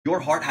Your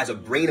heart has a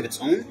brain of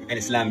its own, and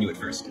Islam knew it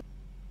first.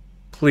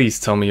 Please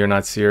tell me you're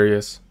not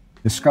serious.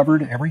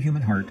 Discovered every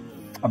human heart,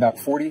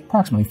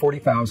 approximately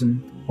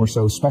 40,000 or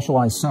so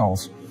specialized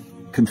cells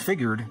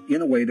configured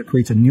in a way that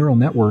creates a neural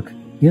network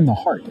in the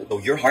heart. So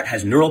your heart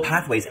has neural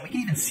pathways, and we can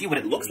even see what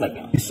it looks like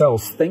now. These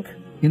cells think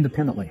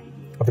independently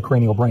of the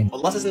cranial brain.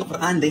 Allah says in the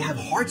Quran, they have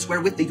hearts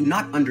wherewith they do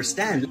not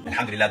understand.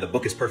 Alhamdulillah, the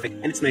book is perfect,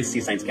 and it's nice to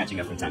see science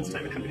catching up from time to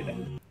time,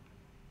 alhamdulillah.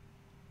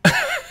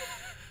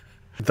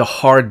 The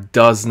heart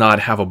does not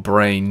have a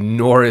brain,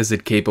 nor is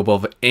it capable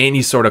of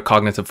any sort of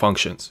cognitive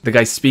functions. The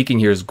guy speaking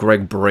here is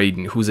Gregg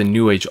Braden, who's a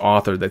New Age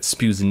author that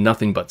spews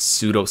nothing but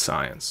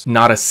pseudoscience.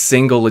 Not a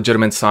single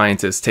legitimate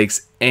scientist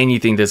takes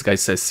anything this guy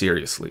says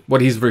seriously.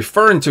 What he's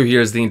referring to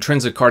here is the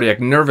intrinsic cardiac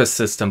nervous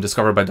system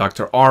discovered by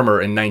Dr. Armour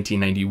in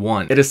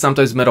 1991. It is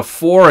sometimes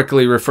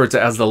metaphorically referred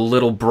to as the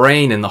little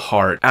brain in the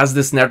heart, as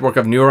this network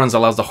of neurons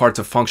allows the heart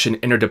to function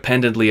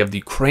interdependently of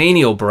the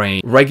cranial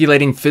brain,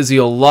 regulating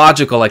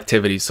physiological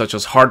activities such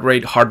as heart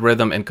rate, heart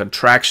rhythm, and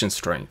contraction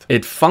strength.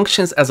 It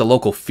functions as a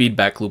local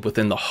feedback loop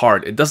within the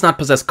heart. It does not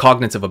possess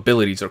cognitive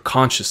abilities or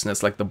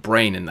consciousness like the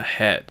brain in the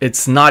head.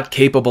 It's not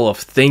capable of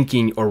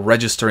thinking or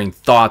registering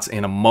thoughts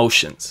and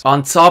emotions.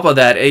 On top of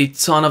that, a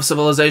ton of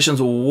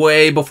civilizations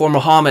way before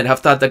Muhammad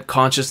have thought that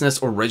consciousness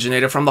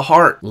originated from the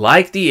heart,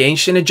 like the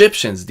ancient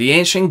Egyptians, the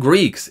ancient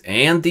Greeks,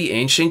 and the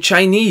ancient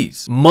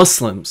Chinese.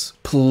 Muslims,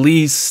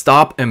 please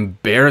stop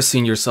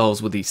embarrassing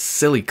yourselves with these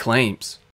silly claims.